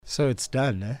So it's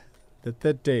done, eh? The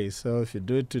third day. So if you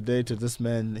do it today to this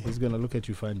man, he's going to look at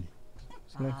you funny.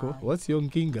 It's like, what's your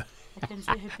kinga? I can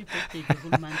say happy birthday the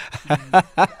whole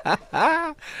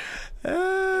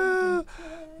month.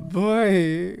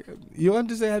 Boy, you want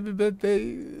to say happy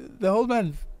birthday the whole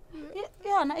month?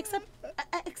 Yeah, no,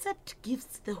 except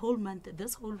gifts the whole month,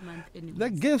 this whole month anyway. The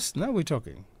gifts, now we're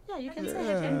talking. Yeah, you can say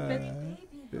happy birthday.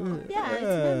 Yeah, it's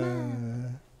the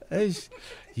month.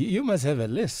 You must have a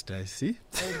list, I see.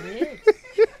 Collecting.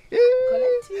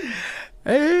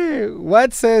 Hey,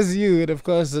 what says you? And of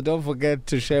course, don't forget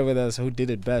to share with us who did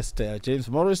it best, James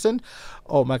Morrison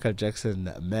or Michael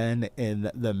Jackson, Man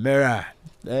in the Mirror.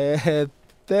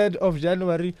 3rd of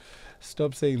January.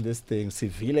 Stop saying this thing. Let's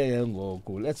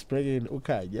bring in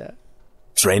Ukanya.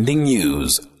 Trending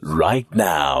news right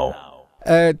now.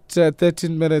 At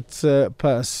 13 minutes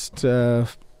past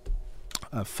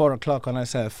 4 o'clock on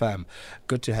SFM.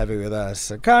 Good to have you with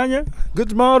us. Kanya,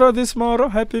 good morning this morning.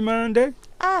 Happy Monday.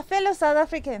 Fellow South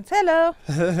Africans, hello.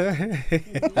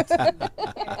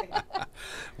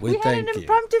 we had an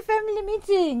impromptu family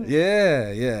meeting.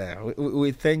 Yeah.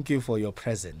 We thank you for your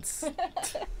presence.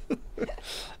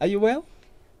 Are you well?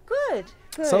 Good.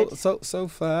 So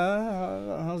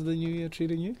far, how's the new year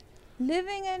treating you?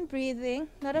 Living and breathing,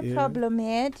 not a problem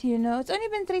yet. It's only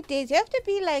been 3 days. You have to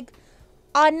be like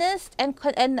honest and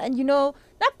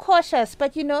not cautious,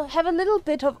 but have a little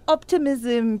bit of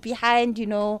optimism behind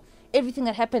everything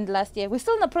that happened last year. We're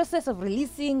still in the process of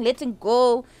releasing, letting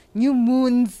go, new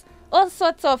moons, all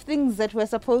sorts of things that we're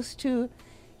supposed to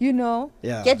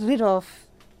get rid of.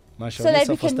 So that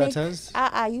we can make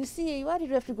you see, why did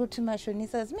we have to go to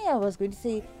Mashonisas? Me, I was going to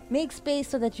say make space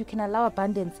so that you can allow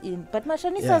abundance in, but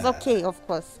Mashonisas okay, of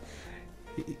course.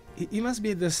 He must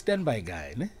be the standby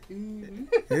guy, ne?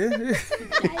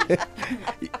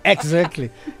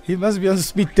 Exactly. He must be on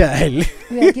speed dial.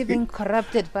 We are giving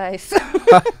corrupt advice.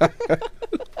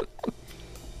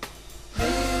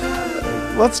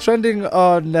 What's trending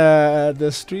on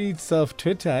the streets of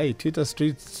Twitter? Hey, Twitter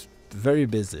streets very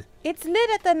busy. It's lit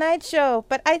at the night show,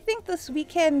 but I think this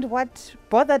weekend what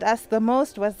bothered us the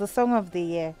most was the song of the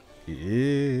year.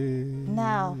 Yeah.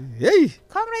 Now,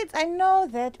 comrades, I know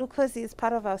that Ukhozi is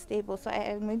part of our stable, so I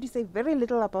am going to say very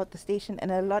little about the station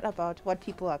and a lot about what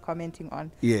people are commenting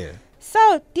on. Yeah.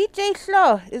 So, DJ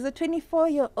Hlo is a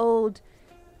 24-year-old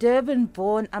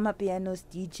Durban-born Amapianos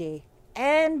DJ.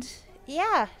 And,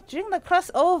 during the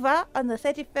crossover on the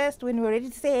 31st, when we were ready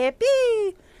to say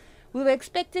happy, we were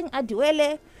expecting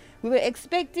Adwele, we were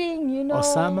expecting,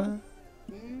 Osama,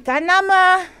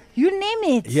 Ganama, you name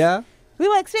it. Yeah. We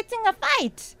were expecting a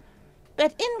fight.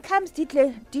 But in comes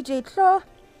DJ Hlo,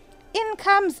 in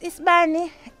comes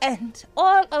Isbani, and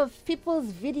all of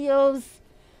people's videos,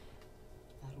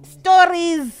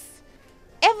 stories,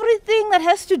 everything that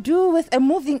has to do with a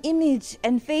moving image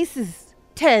and faces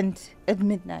turned at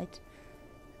midnight.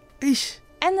 Ish.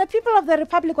 And the people of the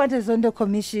Republic want a Zondo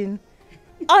commission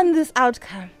on this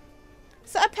outcome.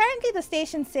 So apparently the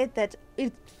station said that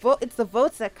it's the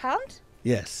votes that count.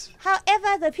 Yes.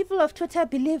 However, the people of Twitter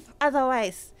believe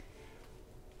otherwise.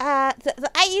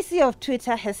 The IEC of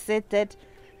Twitter has said that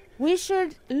we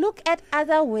should look at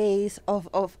other ways of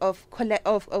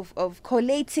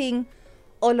collating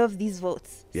all of these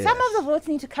votes. Yes. Some of the votes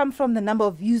need to come from the number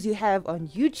of views you have on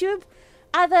YouTube.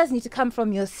 Others need to come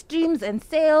from your streams and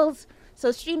sales.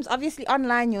 So streams, obviously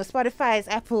online, your Spotify's,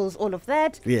 Apple's, all of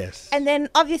that. Yes. And then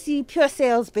obviously pure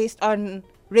sales based on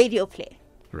radio play.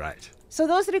 Right. So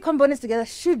those three components together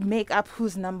should make up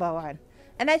who's number one.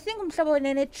 And I think Mhlaba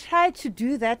Nene tried to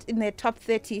do that in their top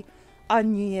 30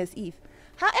 on New Year's Eve.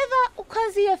 However,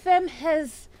 Ukhozi FM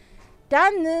has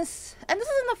done this, and this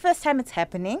isn't the first time it's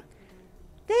happening.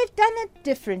 They've done it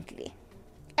differently.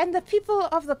 And the people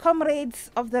of the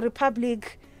comrades of the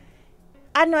Republic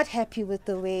are not happy with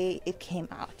the way it came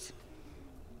out.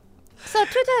 So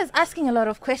Twitter is asking a lot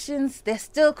of questions. They're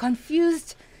still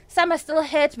confused. Some are still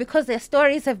hurt because their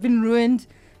stories have been ruined,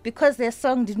 because their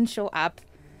song didn't show up.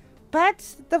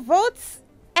 But the votes,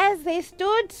 as they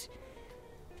stood,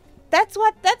 that's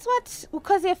what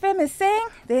Ukhozi FM is saying.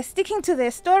 They're sticking to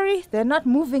their story. They're not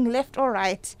moving left or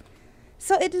right.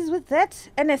 So it is with that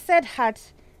and a sad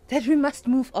heart that we must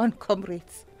move on,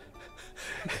 comrades.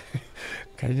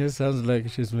 Kanya sounds like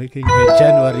she's making a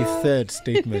January 3rd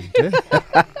statement.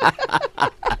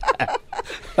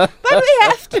 But we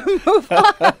have to move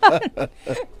on.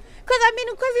 Because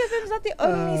Ukhozi FM is not the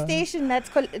only station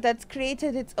that's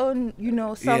created its own,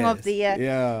 song of the year.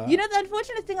 Yeah. The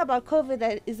unfortunate thing about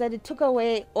COVID is that it took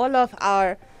away all of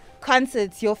our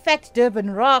concerts, your Fat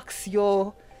Durban Rocks,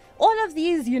 all of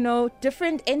these,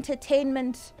 different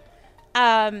entertainment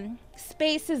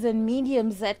spaces and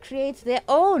mediums that create their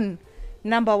own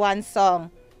number one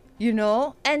song, you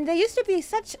know. And there used to be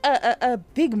such a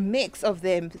big mix of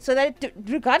them, so that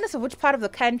regardless of which part of the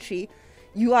country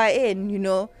you are in, you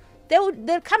know,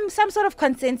 there'll come some sort of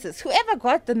consensus. Whoever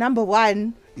got the number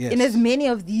one in as many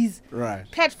of these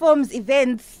platforms,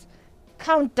 events,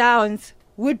 countdowns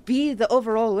would be the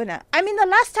overall winner. I mean, the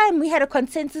last time we had a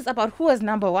consensus about who was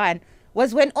number one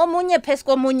was when Omunye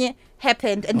Pesco Munye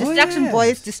happened and Distraction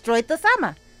Boys destroyed the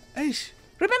summer. Eish.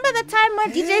 Remember the time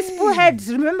when DJ Spoo had,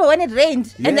 remember when it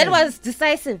rained? And that was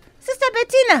decisive. Sister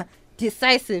Bettina,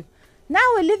 decisive. Now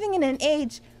we're living in an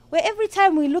age where every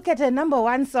time we look at a number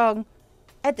one song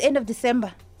at the end of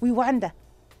December, we wonder,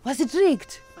 was it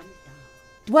rigged?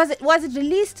 Was it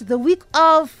released the week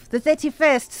of the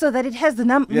 31st so that it has the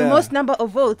most number of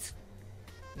votes?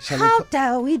 How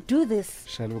dare we do this?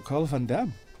 Shall we call Van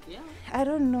Damme? I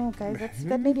don't know, guys.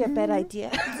 That may be a bad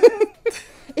idea.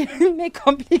 It may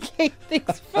complicate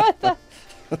things further.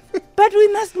 But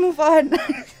we must move on.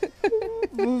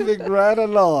 Moving right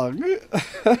along.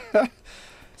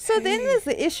 So then there's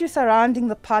the issue surrounding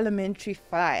the parliamentary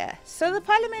fire. So the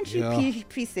parliamentary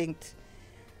precinct.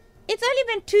 It's only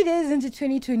been 2 days into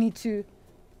 2022.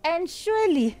 And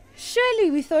surely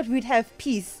we thought we'd have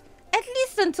peace. At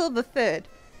least until the 3rd.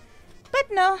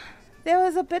 But no, there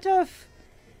was a bit of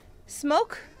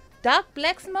smoke, dark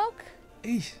black smoke.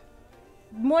 Eesh.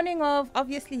 Morning of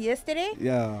obviously yesterday.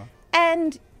 Yeah.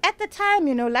 And at the time,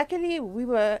 you know, luckily we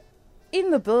were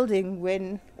in the building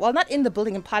not in the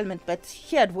building in Parliament, but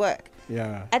here at work.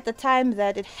 Yeah. At the time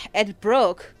that it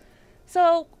broke.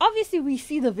 So obviously we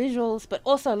see the visuals, but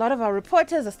also a lot of our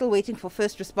reporters are still waiting for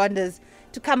first responders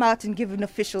to come out and give an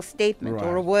official statement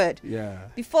or a word. Yeah.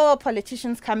 Before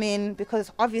politicians come in,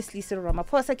 because obviously Cyril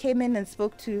Ramaphosa came in and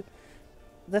spoke to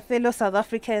the fellow South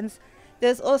Africans.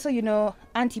 There's also, you know,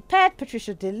 Auntie Pat,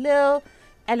 Patricia de Lille,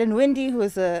 Alan Winde, who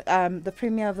is the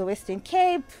Premier of the Western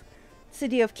Cape,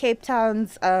 City of Cape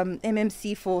Town's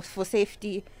MMC for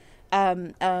safety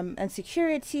and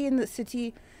security in the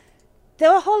city. There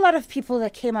were a whole lot of people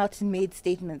that came out and made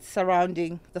statements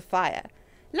surrounding the fire.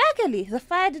 Luckily, the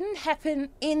fire didn't happen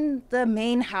in the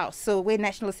main house, so where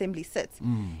National Assembly sits.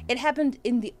 It happened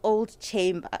in the old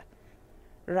chamber.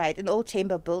 Right, an old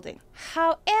chamber building.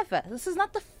 However, this is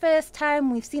not the first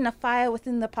time we've seen a fire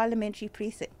within the parliamentary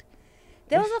precinct.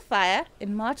 There was a fire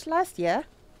in March last year.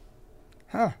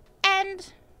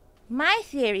 And my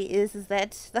theory is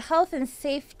that the health and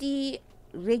safety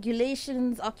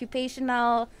regulations,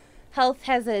 occupational health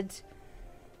hazard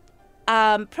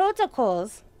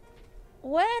protocols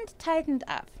weren't tightened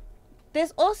up.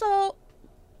 There's also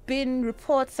been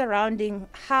reports surrounding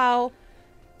how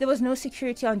there was no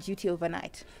security on duty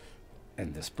overnight.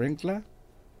 And the sprinkler?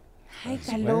 Hi,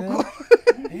 Well.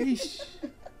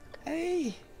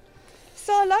 Hey.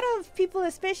 So a lot of people,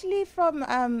 especially from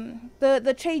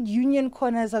the trade union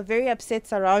corners, are very upset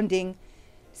surrounding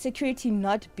security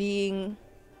not being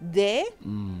there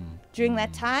during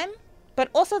that time, but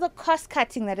also the cost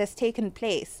cutting that has taken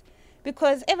place.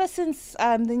 Because ever since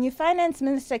the new finance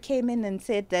minister came in and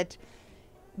said that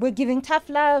we're giving tough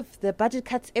love, the budget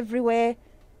cuts everywhere,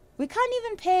 we can't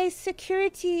even pay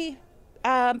security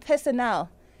personnel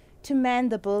to man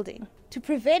the building to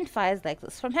prevent fires like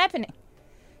this from happening.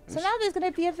 So now there's going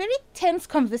to be a very tense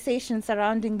conversation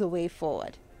surrounding the way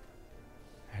forward.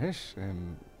 Yes,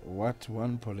 and what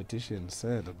one politician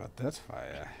said about that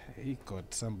fire, he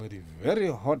got somebody very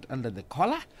hot under the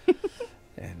collar.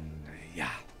 And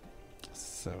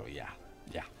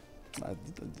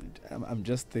I'm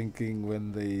just thinking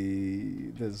when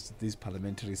there's these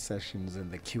parliamentary sessions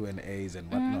and the Q&As and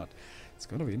whatnot, it's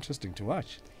going to be interesting to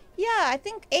watch. Yeah, I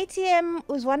think ATM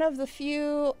was one of the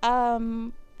few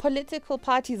political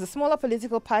parties, the smaller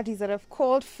political parties that have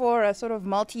called for a sort of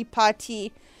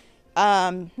multi-party,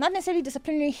 not necessarily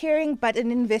disciplinary hearing, but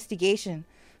an investigation,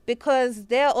 because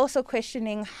they're also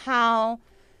questioning how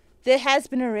there has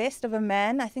been arrest of a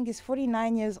man, I think he's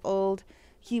 49 years old.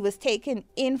 He was taken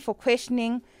in for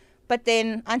questioning, but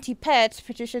then Auntie Pat,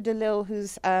 Patricia de Lille,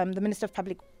 who's the Minister of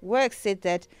Public Works, said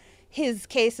that his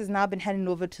case has now been handed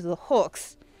over to the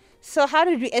Hawks. So how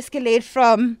did we escalate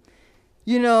from,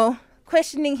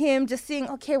 questioning him, just seeing,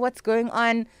 okay, what's going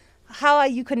on? How are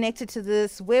you connected to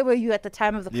this? Where were you at the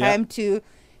time of the crime to,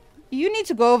 you need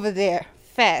to go over there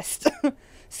fast.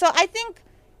 So I think,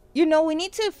 we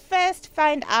need to first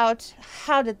find out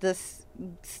how did this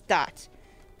start.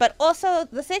 But also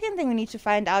the second thing we need to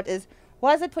find out is,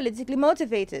 was it politically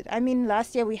motivated? I mean,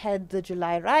 last year we had the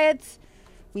July riots.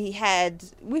 We've had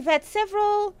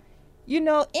several,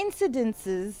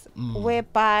 incidences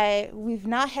whereby we've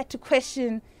now had to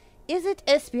question, is it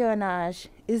espionage?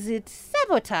 Is it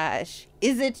sabotage?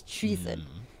 Is it treason?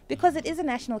 Because it is a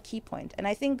national key point. And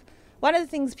I think one of the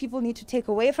things people need to take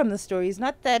away from the story is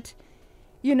not that,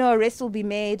 arrests will be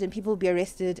made and people will be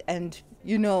arrested and,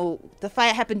 the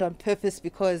fire happened on purpose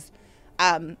because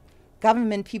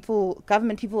government people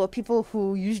or people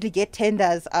who usually get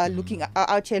tenders are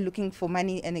out here looking for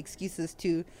money and excuses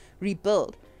to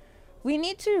rebuild. We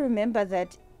need to remember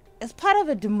that as part of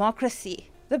a democracy,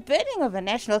 the burning of a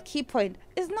national key point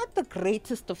is not the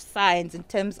greatest of signs in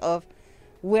terms of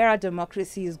where our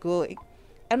democracy is going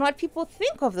and what people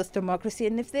think of this democracy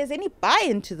and if there's any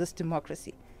buy-in to this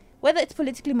democracy, whether it's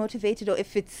politically motivated or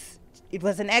if it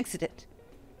was an accident.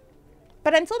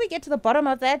 But until we get to the bottom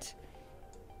of that,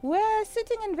 we're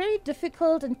sitting in very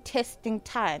difficult and testing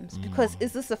times because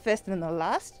is this the first and the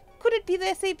last? Could it be the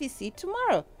SABC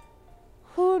tomorrow?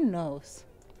 Who knows?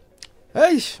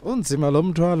 Hey, unzima lo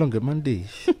mthwalo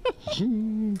ngemandishi.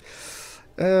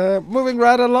 Moving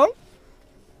right along.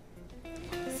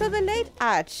 So the late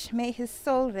Arch, may his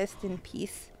soul rest in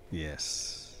peace.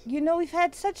 Yes. We've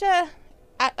had such a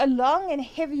long and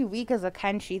heavy week as a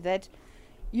country that,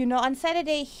 on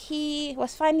Saturday he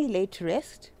was finally laid to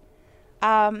rest.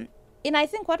 In I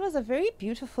think what was a very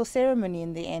beautiful ceremony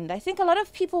in the end. I think a lot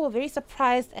of people were very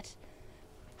surprised at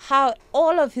how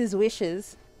all of his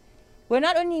wishes were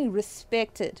not only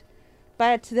respected,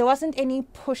 but there wasn't any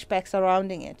pushback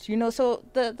surrounding it. So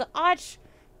the Arch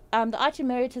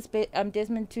Emeritus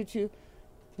Desmond Tutu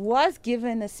was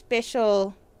given a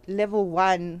special level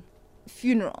 1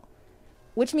 funeral,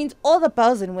 which means all the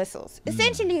bells and whistles.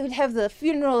 Essentially, you would have the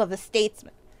funeral of a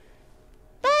statesman.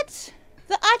 But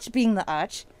the Arch, being the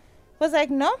Arch, was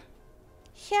like, no,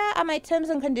 here are my terms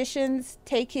and conditions,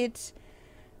 take it,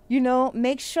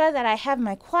 make sure that I have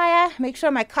my choir, make sure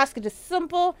my casket is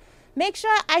simple, make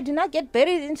sure I do not get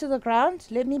buried into the ground,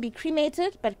 let me be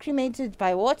cremated, but cremated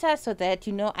by water so that,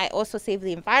 I also save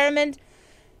the environment.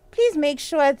 Please make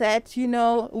sure that,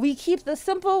 we keep this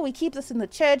simple, we keep this in the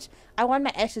church. I want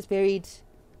my ashes buried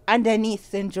underneath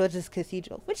St. George's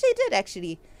Cathedral, which they did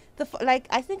actually.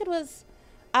 I think it was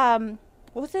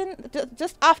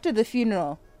just after the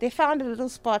funeral, they found a little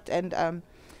spot and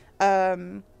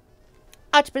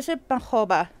Archbishop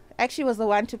Makgoba actually was the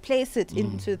one to place it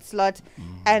into its slot,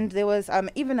 and there was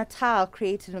even a tile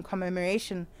created in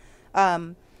commemoration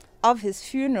of his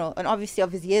funeral and obviously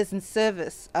of his years in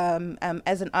service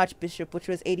as an archbishop, which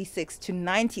was 86 to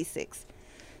 96.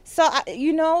 So,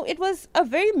 it was a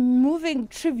very moving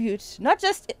tribute, not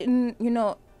just in,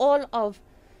 all of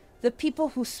the people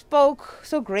who spoke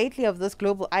so greatly of this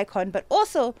global icon, but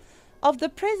also of the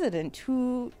president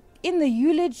who, in the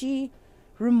eulogy,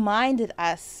 reminded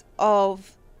us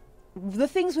of the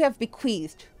things we have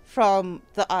bequeathed from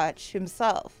the Arch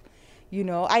himself.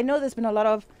 I know there's been a lot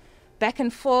of back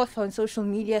and forth on social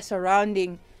media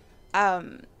surrounding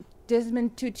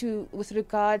Desmond Tutu with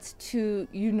regards to,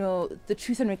 the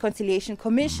Truth and Reconciliation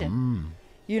Commission,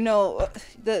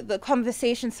 the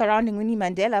conversation surrounding Winnie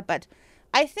Mandela. But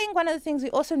I think one of the things we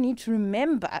also need to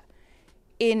remember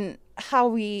in how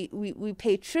we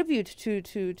pay tribute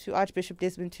to Archbishop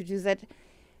Desmond Tutu is that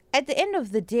at the end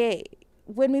of the day,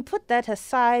 when we put that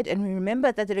aside and we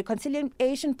remember that the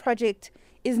Reconciliation Project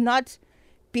is not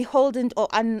beholden or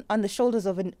on the shoulders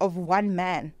of one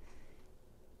man,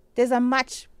 there's a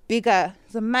much bigger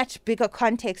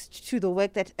context to the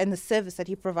work and the service that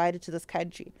he provided to this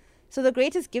country. So the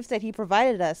greatest gift that he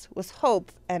provided us was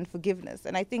hope and forgiveness.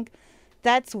 And I think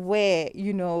that's where,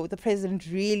 the president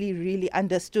really, really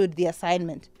understood the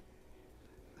assignment.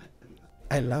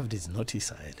 I loved his naughty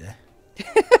side.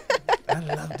 I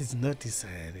loved his naughty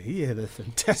side. He had a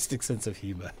fantastic sense of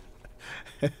humor.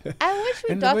 I wish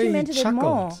we documented it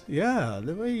more. Yeah,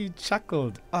 the way he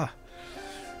chuckled.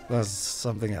 Was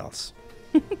something else.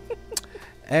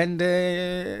 And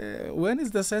when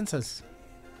is the census?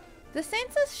 The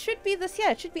census should be this year.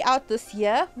 It should be out this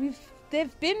year.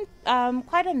 There've been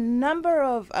quite a number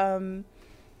of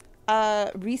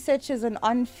researchers and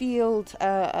on-field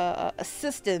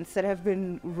assistants that have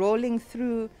been rolling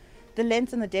through the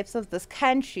length and the depth of this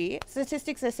country.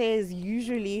 Statistics, I say, is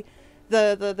usually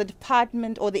the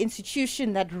department or the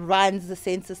institution that runs the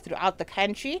census throughout the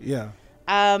country. Yeah.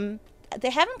 They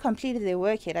haven't completed their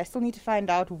work yet. I still need to find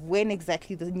out when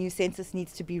exactly the new census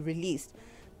needs to be released.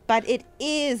 But it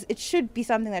should be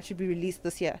something that should be released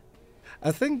this year.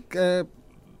 I think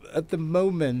at the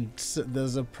moment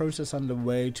there's a process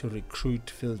underway to recruit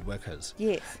field workers.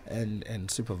 Yes.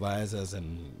 And supervisors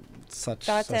and such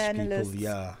analysts.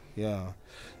 people. Yeah.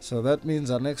 So that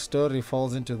means our next story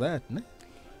falls into that, ne?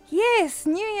 Yes,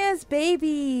 New Year's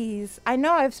babies. I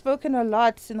know I've spoken a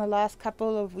lot in the last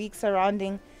couple of weeks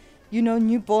surrounding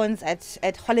newborns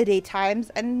at holiday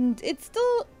times. And it's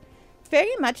still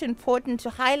very much important to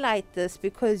highlight this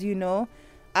because,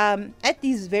 at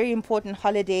these very important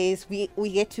holidays, we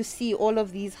get to see all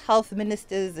of these health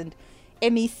ministers and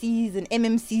MECs and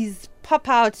MMCs pop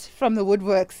out from the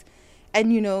woodworks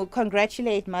and,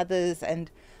 congratulate mothers and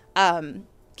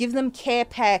give them care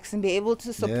packs and be able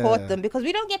to support them, because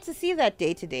we don't get to see that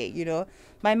day to day.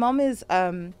 My mom is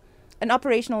an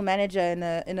operational manager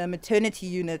in a maternity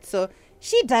unit, so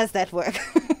she does that work.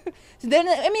 So then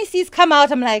the MECs come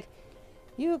out, I'm like,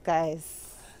 you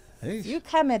guys, you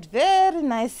come at very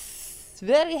nice,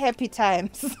 very happy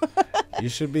times. You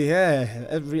should be here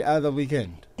every other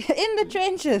weekend. In the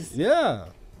trenches. Yeah.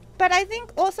 But I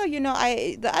think also,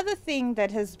 the other thing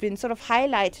that has been sort of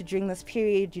highlighted during this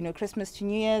period, Christmas to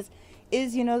New Year's,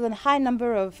 is, the high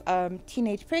number of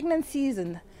teenage pregnancies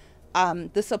and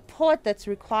the support that's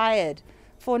required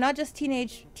for not just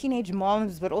teenage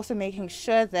moms, but also making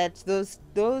sure that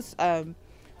those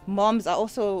moms are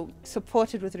also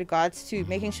supported with regards to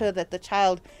making sure that the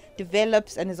child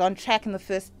develops and is on track in the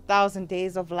first 1,000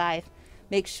 days of life.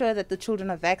 Make sure that the children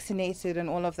are vaccinated and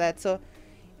all of that. So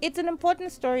it's an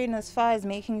important story in as far as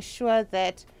making sure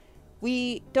that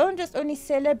we don't just only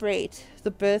celebrate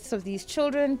the births of these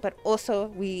children, but also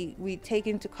we take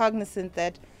into cognizance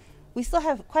that we still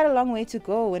have quite a long way to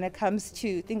go when it comes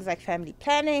to things like family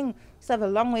planning. We still have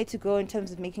a long way to go in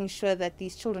terms of making sure that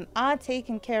these children are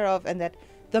taken care of, and that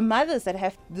the mothers that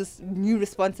have this new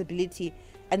responsibility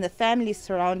and the families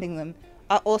surrounding them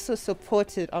are also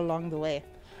supported along the way.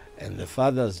 And the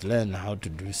fathers learn how to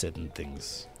do certain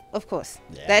things. Of course,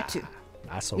 that too.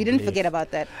 We didn't forget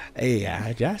about that.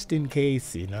 Hey, just in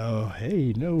case, hey,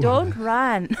 no. Don't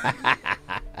run.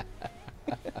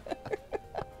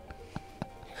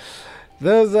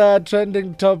 Those are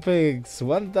trending topics.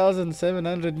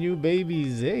 1,700 new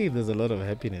babies. Hey, there's a lot of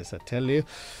happiness, I tell you.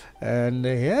 And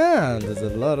there's a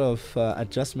lot of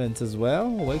adjustments as well.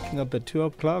 Waking up at 2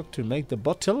 o'clock to make the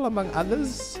bottle, among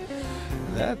others.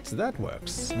 That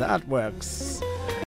works. That works.